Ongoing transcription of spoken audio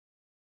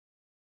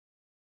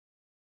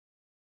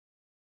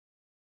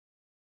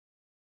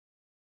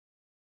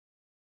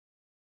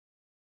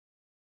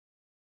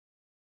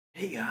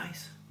Hey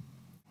guys,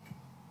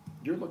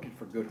 you're looking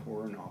for good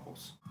horror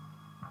novels.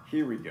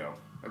 Here we go,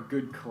 a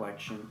good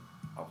collection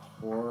of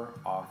horror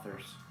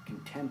authors,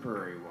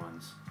 contemporary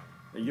ones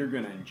that you're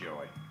gonna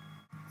enjoy.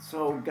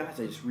 So guys,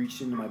 I just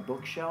reached into my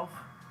bookshelf,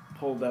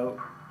 pulled out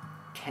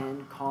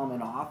 10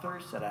 common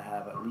authors that I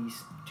have at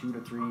least 2 to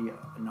 3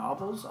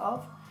 novels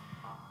of,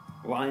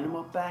 line them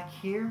up back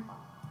here,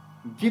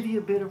 give you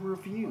a bit of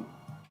review.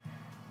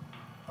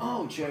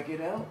 Oh, check it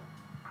out.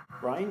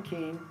 Brian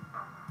Keene.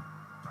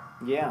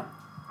 Yeah.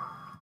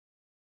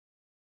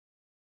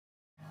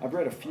 I've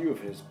read a few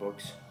of his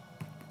books.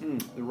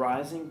 The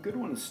Rising, good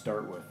one to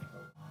start with.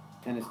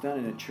 And it's done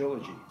in a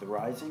trilogy. The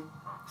Rising,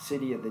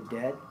 City of the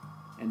Dead,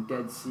 and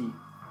Dead Sea.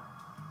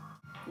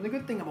 And the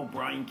good thing about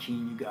Brian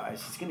Keene, you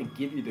guys, he's going to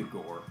give you the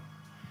gore.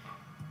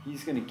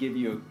 He's going to give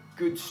you a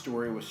good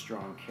story with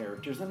strong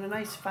characters and a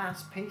nice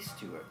fast pace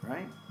to it,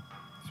 right?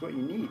 It's what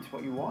you need. It's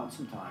what you want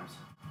sometimes.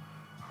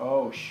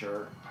 Oh,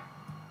 sure.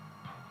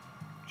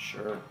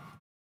 Sure.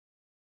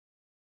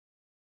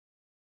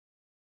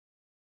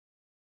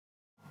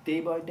 Day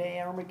by Day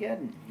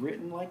Armageddon,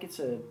 written like it's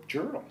a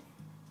journal.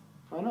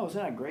 I know, isn't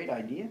that a great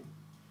idea?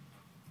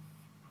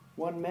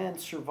 One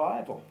man's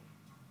survival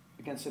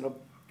against an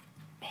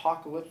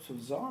apocalypse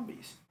of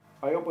zombies.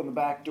 I opened the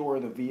back door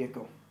of the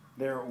vehicle.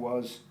 There it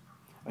was,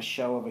 a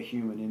shell of a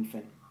human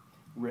infant,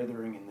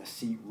 writhing in the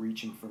seat,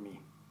 reaching for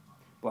me.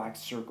 Black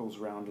circles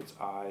round its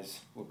eyes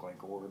looked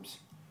like orbs.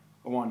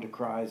 I wanted to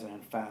cry as I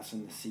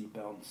unfastened the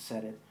seatbelt and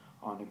set it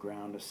on the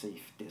ground a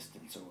safe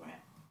distance away.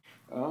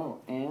 Oh,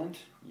 and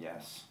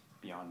yes,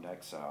 Beyond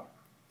Exile.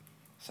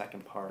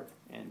 Second part,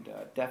 and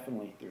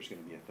definitely there's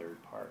going to be a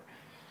third part.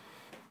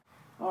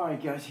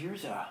 Alright guys,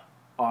 here's a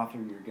author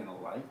you're going to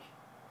like.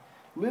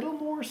 Little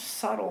more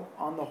subtle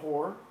on the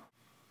horror.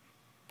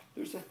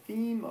 There's a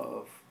theme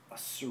of a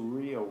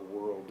surreal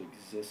world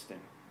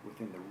existing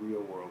within the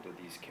real world of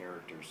these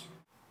characters.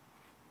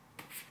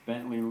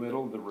 Bentley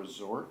Little, The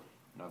Resort,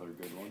 another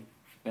good one.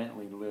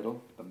 Bentley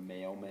Little, The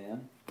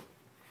Mailman.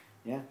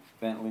 Yeah,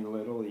 Bentley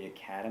Little, The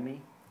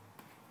Academy.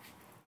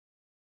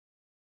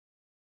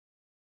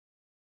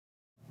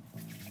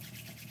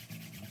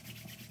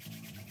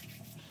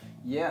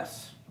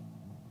 Yes.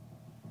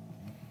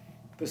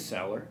 The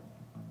Cellar.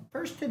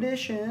 First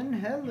edition,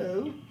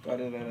 hello.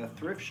 Got it at a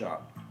thrift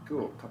shop.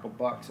 Cool, couple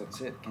bucks,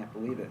 that's it, can't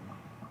believe it.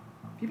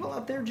 People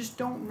out there just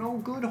don't know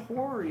good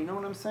horror, you know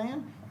what I'm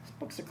saying? This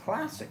book's a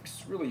classic.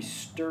 It's really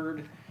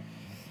stirred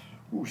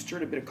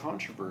a bit of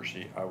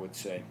controversy, I would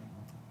say,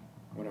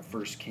 when it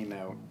first came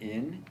out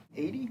in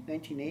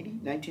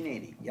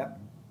 1980, yep.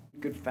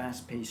 Good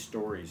fast-paced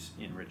stories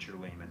in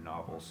Richard Lehman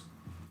novels.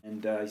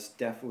 And he's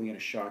definitely going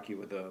to shock you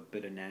with a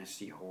bit of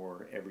nasty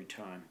horror every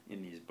time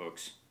in these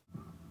books.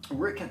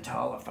 Rick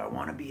Catala, if I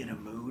want to be in a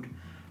mood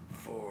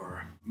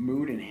for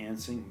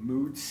mood-enhancing,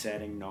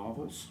 mood-setting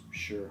novels,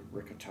 sure,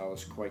 Rick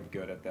Catala's quite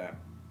good at that.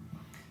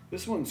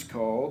 This one's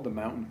called The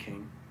Mountain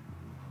King.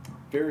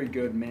 Very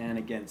good man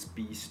against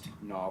beast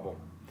novel.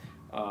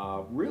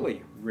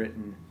 Really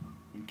written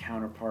in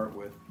counterpart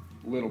with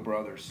Little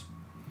Brothers.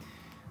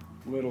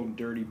 Little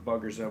dirty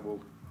buggers that will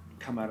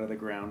come out of the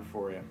ground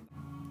for you.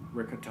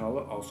 Rick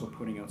Catala also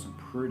putting out some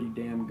pretty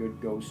damn good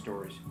ghost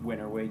stories,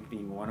 Winter Wake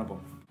being one of them.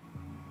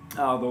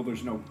 Although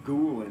there's no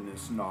ghoul in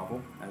this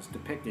novel, as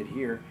depicted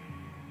here,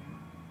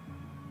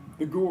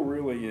 the ghoul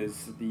really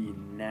is the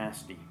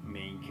nasty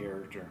main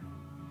character,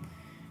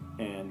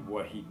 and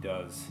what he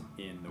does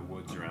in the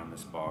woods around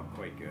this bog,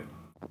 quite good.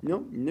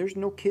 Nope, there's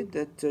no kid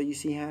that you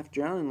see half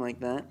drowning like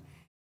that.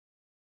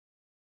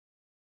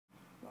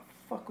 The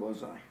fuck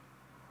was I?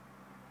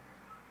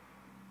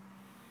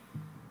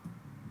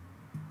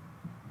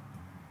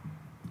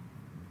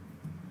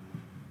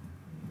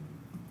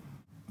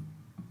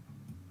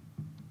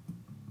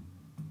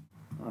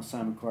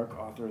 Simon Clark,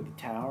 author of The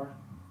Tower,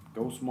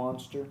 Ghost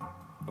Monster,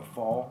 The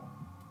Fall.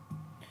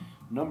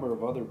 Number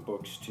of other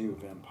books too.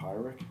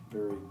 Vampiric,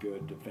 very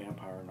good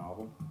vampire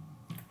novel.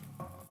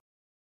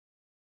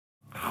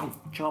 Ow,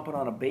 chomping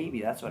on a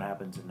baby, that's what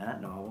happens in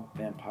that novel.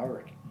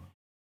 Vampiric.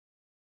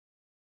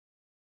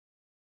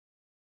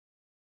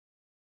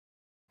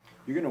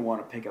 You're going to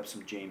want to pick up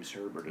some James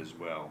Herbert as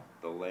well.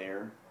 The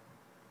Lair,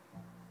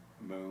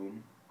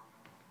 Moon,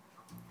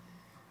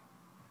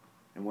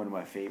 and one of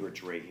my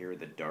favorites right here,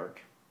 The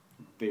Dark.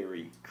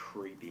 Very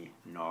creepy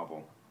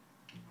novel.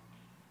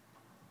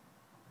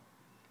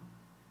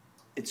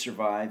 It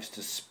survives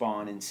to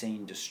spawn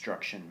insane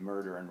destruction,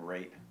 murder and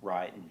rape,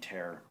 riot and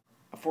terror.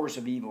 A force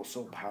of evil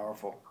so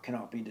powerful,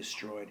 cannot be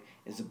destroyed,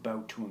 is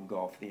about to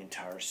engulf the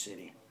entire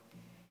city.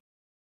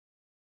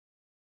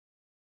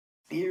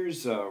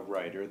 Here's a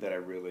writer that I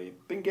really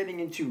been getting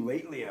into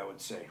lately, I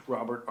would say.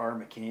 Robert R.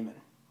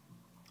 McCammon.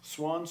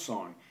 Swan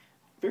Song.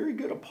 Very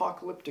good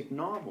apocalyptic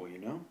novel, you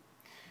know.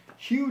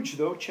 Huge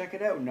though, check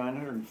it out,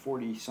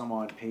 940 some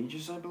odd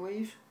pages I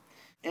believe.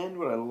 And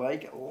what I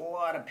like, a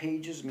lot of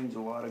pages means a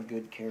lot of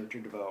good character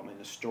development,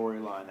 a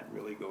storyline that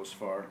really goes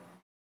far.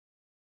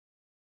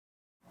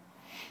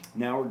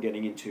 Now we're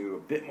getting into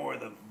a bit more of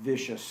the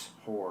vicious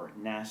horror,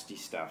 nasty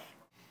stuff.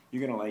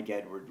 You're going to like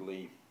Edward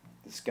Lee.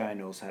 This guy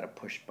knows how to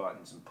push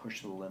buttons and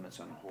push the limits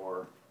on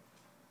horror.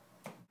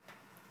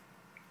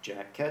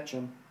 Jack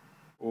Ketchum.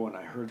 Oh, and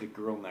I heard The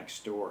Girl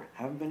Next Door.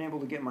 Haven't been able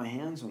to get my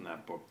hands on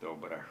that book, though,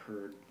 but I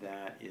heard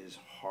that is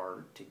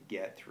hard to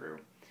get through.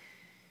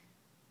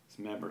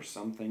 Remember,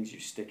 some things you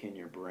stick in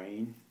your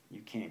brain,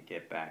 you can't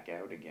get back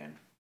out again.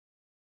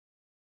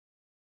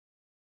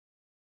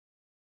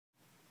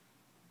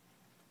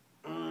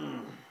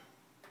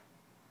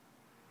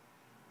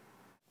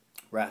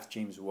 Wrath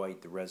James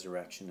White, The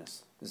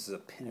Resurrectionist. This is a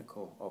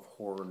pinnacle of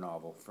horror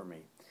novel for me.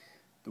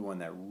 The one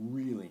that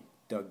really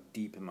dug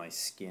deep in my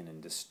skin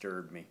and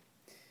disturbed me.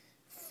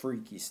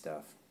 Freaky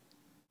stuff.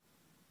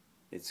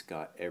 It's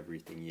got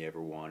everything you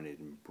ever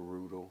wanted in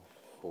brutal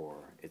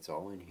horror. It's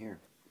all in here.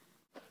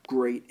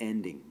 Great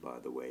ending, by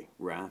the way.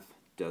 Wrath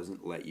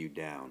doesn't let you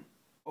down.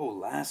 Oh,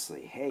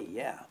 lastly, hey,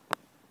 yeah.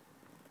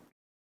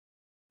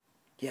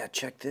 Yeah,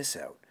 check this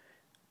out.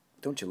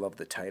 Don't you love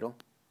the title?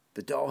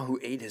 The Doll Who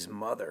Ate His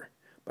Mother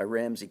by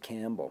Ramsey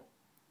Campbell.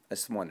 I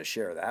just wanted to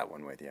share that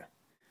one with you.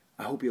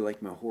 I hope you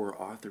like my horror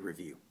author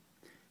review.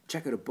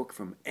 Check out a book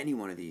from any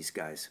one of these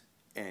guys,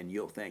 and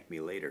you'll thank me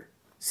later.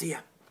 See ya!